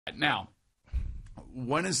Now,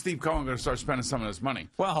 when is Steve Cohen going to start spending some of this money?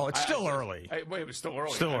 Well, it's still early. Wait, it's still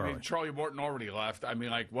early. Still I early. mean, Charlie Morton already left. I mean,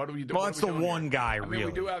 like, what do we do? Well, that's the one guy, really. really.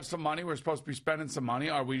 We do have some money. We're supposed to be spending some money.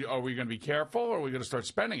 Are we going to be careful, or are we going to start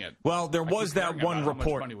spending it? Well, there was that one report.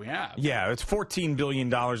 How much money we have. Yeah, it's $14 billion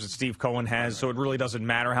that Steve Cohen has, so it really doesn't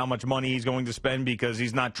matter how much money he's going to spend because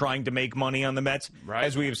he's not trying to make money on the Mets,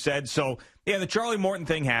 as we have said. So, yeah, the Charlie Morton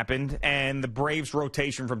thing happened, and the Braves'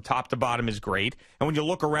 rotation from top to bottom is great. And when you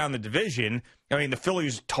look around the division, I mean, the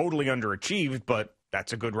Phillies totally underachieved, but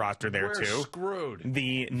that's a good roster there, too. We're screwed.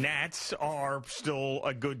 The Nats are still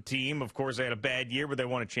a good team. Of course, they had a bad year, but they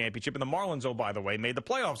won a championship. And the Marlins, oh, by the way, made the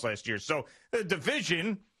playoffs last year. So the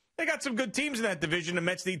division, they got some good teams in that division. The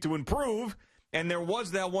Mets need to improve. And there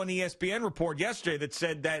was that one ESPN report yesterday that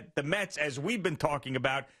said that the Mets, as we've been talking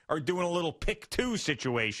about, are doing a little pick two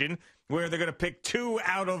situation where they're going to pick two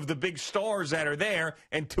out of the big stars that are there,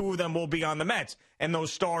 and two of them will be on the Mets. And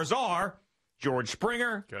those stars are George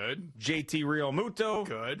Springer. Good. JT Realmuto.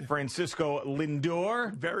 Good. Francisco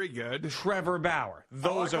Lindor. Very good. Trevor Bauer.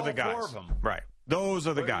 Those are the guys. 4 of them. Right. Those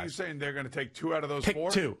are the guys. Are you saying they're going to take 2 out of those pick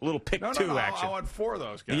 4? Two. A little pick two action. I want 4 of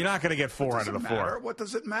those guys. You're not going to get 4 out of the 4. What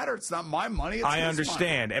does it matter? It's not my money. It's I his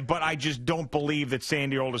understand, money. but I just don't believe that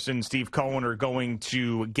Sandy Alderson and Steve Cohen are going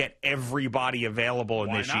to get everybody available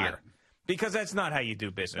in this year. Because that's not how you do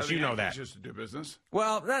business. You know that. Just to do business.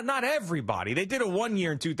 Well, not everybody. They did it 1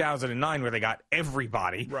 year in 2009 where they got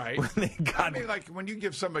everybody. Right. I mean, like when you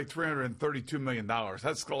give somebody $332 million,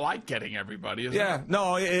 that's like getting everybody, isn't it? Yeah,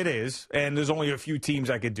 no, it is. And there's only a few teams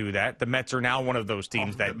that could do that. The Mets are now one of those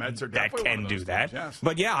teams that can do that. Yes.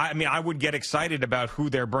 But yeah, I mean, I would get excited about who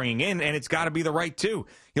they're bringing in, and it's got to be the right two.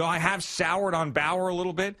 You know, I have soured on Bauer a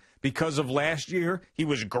little bit. Because of last year, he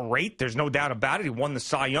was great. There's no doubt about it. He won the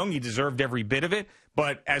Cy Young. He deserved every bit of it.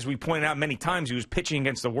 But as we pointed out many times, he was pitching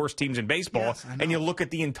against the worst teams in baseball. Yes, and you look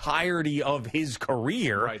at the entirety of his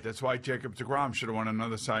career. Right. That's why Jacob deGrom should have won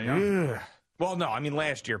another Cy Young. Well, no. I mean,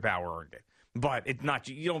 last year Bauer earned it. But it's not.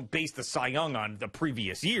 You don't base the Cy Young on the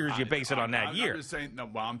previous years. You base it on that year. I'm just saying. No,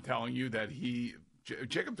 well, I'm telling you that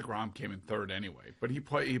Jacob deGrom came in third anyway. But he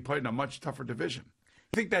played in a much tougher division.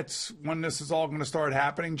 You think that's when this is all going to start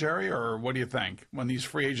happening, Jerry, or what do you think? When these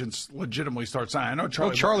free agents legitimately start signing? I know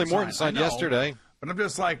Charlie Morton signed yesterday. But I'm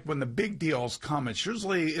just like, when the big deals come,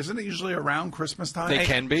 isn't it usually around Christmas time? They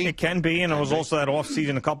can be. It can be, and it was also that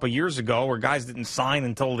offseason a couple of years ago where guys didn't sign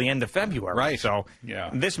until the end of February. Right. So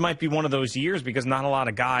this might be one of those years because not a lot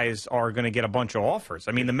of guys are going to get a bunch of offers.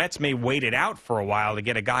 I mean, the Mets may wait it out for a while to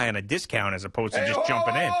get a guy on a discount as opposed to just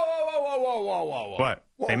jumping in. Whoa. What?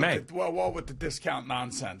 They may. With the discount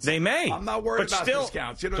nonsense. They may. I'm not worried about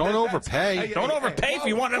discounts. You know, don't overpay. Don't overpay if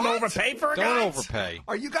you want them to overpay for a guy. Don't overpay.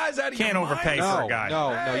 Are you guys out of your mind? Can't overpay for a guy.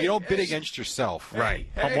 No, you don't bid against yourself. Right.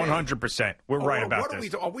 100%. We're right about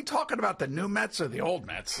this. Are we talking about the new Mets or the old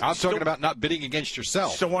Mets? I'm talking about not bidding against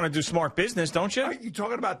yourself. Still want to do smart business, don't you? Are you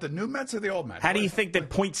talking about the new Mets or the old Mets? How do you think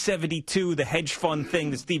that .72, the hedge fund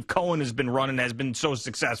thing that Steve Cohen has been running, has been so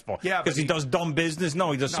successful? Yeah, because he does dumb business?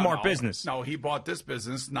 No, he does smart business. No, he bought this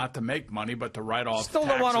business not to make money, but to write off Still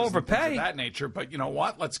taxes don't want to overpay. and things of that nature. But you know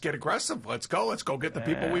what? Let's get aggressive. Let's go get the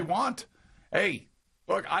people we want. Hey,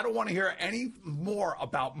 look, I don't want to hear any more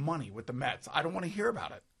about money with the Mets. I don't want to hear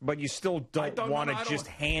about it. But you still don't want to just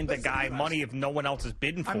hand a guy money if no one else is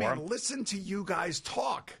bidding for him. Listen to you guys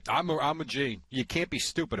talk. I'm a G. You can't be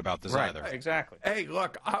stupid about this either. Exactly. Hey,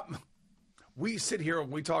 look, we sit here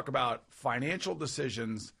and we talk about financial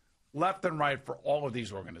decisions left and right for all of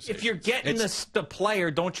these organizations. If you're getting the player,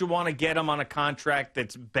 don't you want to get him on a contract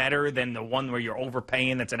that's better than the one where you're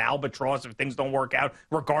overpaying, that's an albatross if things don't work out,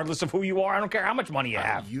 regardless of who you are? I don't care how much money you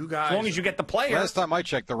have. You guys, as long as you get the player. Last time I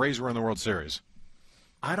checked, the Rays were in the World Series.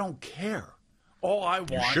 I don't care. All I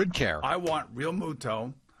want. You should care. I want Real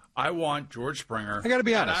Muto. I want George Springer. I got to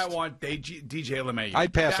be honest. And I want DJ LeMahieu.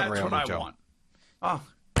 I'd pass on Real Muto. That's what I want. Oh.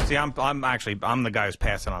 See, I'm the guy who's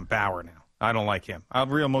passing on Bauer now. I don't like him.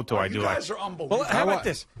 Real Muto, I do like. You guys are unbelievable. Well, how about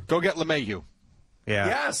this? Go get LeMahieu. Yeah.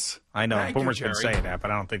 Yes. I know. Thank Boomer's you, been Jerry. saying that, but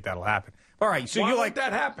I don't think that'll happen. All right. So Why you won't like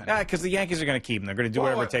that happen? Because the Yankees are going to keep him. They're going to do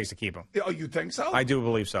whatever it takes to keep him. Oh, you think so? I do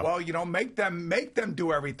believe so. Well, make them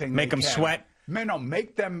do everything. Make them sweat. No,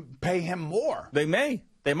 make them pay him more. They may.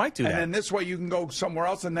 They might do that. And then this way you can go somewhere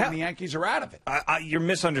else, and then the Yankees are out of it. You're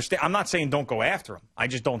misunderstanding. I'm not saying don't go after him. I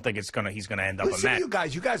just don't think he's going to end up Listen a Met. to you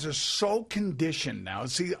guys. You guys are so conditioned now.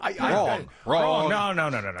 See, Wrong. No.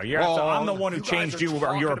 I'm the one who changed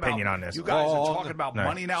your opinion on this. You guys are talking about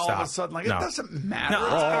money now all of a sudden. It doesn't matter.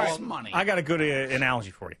 It's money. I got a good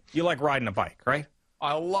analogy for you. You like riding a bike, right?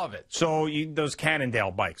 I love it. So those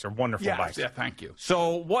Cannondale bikes are wonderful bikes. Yeah, thank you.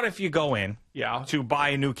 So what if you go in to buy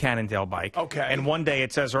a new Cannondale bike? Okay. And one day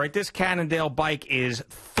it says, all right, this Cannondale bike is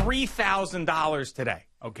 $3,000 today.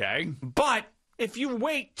 Okay. But if you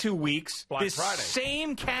wait 2 weeks, Black this Friday.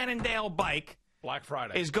 same Cannondale bike Black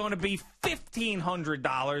Friday is going to be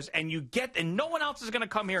 $1,500, and no one else is going to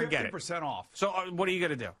come here and get it. 50% off. So what are you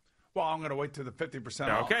going to do? Well, I'm going to wait till the 50%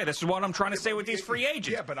 off. Okay, this is what I'm trying to say with these free agents.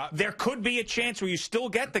 Yeah, but there could be a chance where you still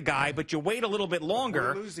get the guy, but you wait a little bit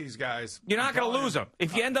longer. We lose these guys. You're not going to lose them.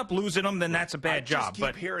 If you end up losing them, then that's a bad job.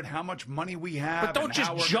 Keep hearing how much money we have. But don't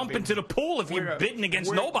just jump into the pool if you're bidding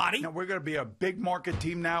against nobody. No, we're going to be a big market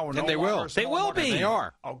team now. And they will. They will be. They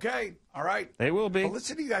are. Okay, all right. They will be. Well,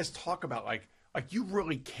 listen to you guys talk about like you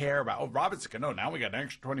really care about. Oh, Robinson Cano. Now we got an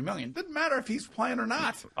extra $20 million. Doesn't matter if he's playing or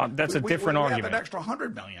not. That's a different argument. We have an extra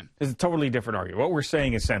 $100 million. It's a totally different argument. What we're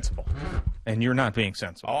saying is sensible, and you're not being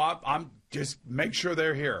sensible. Oh, I'm just make sure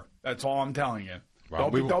they're here. That's all I'm telling you. Well,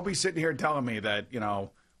 don't be sitting here telling me that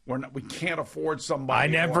we can't afford somebody. I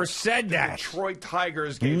never said the that. Detroit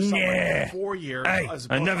Tigers gave somebody 4 years. Hey,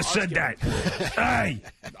 I never said that. Hey,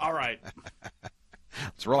 all right.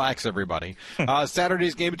 Let's relax, everybody.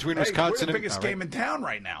 Saturday's game between Wisconsin we're the biggest game in town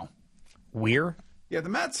right now. We're? Yeah, the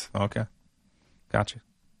Mets. Okay. Gotcha.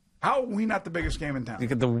 How are we not the biggest game in town?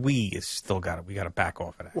 The we is still got it. We got to back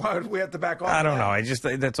off of that. Why do we have to back off? I don't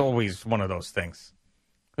know. That's always one of those things.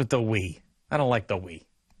 With the we. I don't like the we.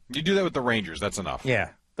 You do that with the Rangers. That's enough.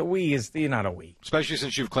 Yeah. The we is, you're not a we. Especially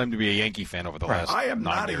since you've claimed to be a Yankee fan over the last 9 years. I am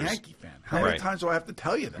not a Yankee fan. How many times do I have to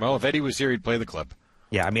tell you that? Well, if Eddie was here, he'd play the clip.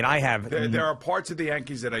 Yeah, I mean, I have. There are parts of the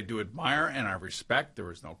Yankees that I do admire and I respect.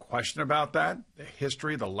 There is no question about that. The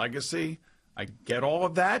history, the legacy, I get all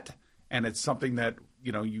of that, and it's something that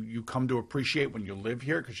you come to appreciate when you live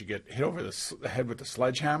here because you get hit over the head with a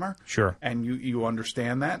sledgehammer. Sure. And you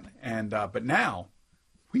understand that. And but now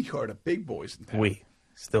we are the big boys in town. We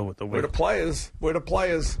still with the we. We're the players. We're the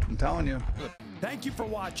players. I'm telling you. Thank you for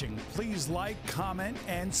watching. Please like, comment,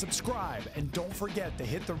 and subscribe. And don't forget to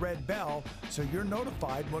hit the red bell so you're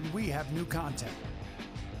notified when we have new content.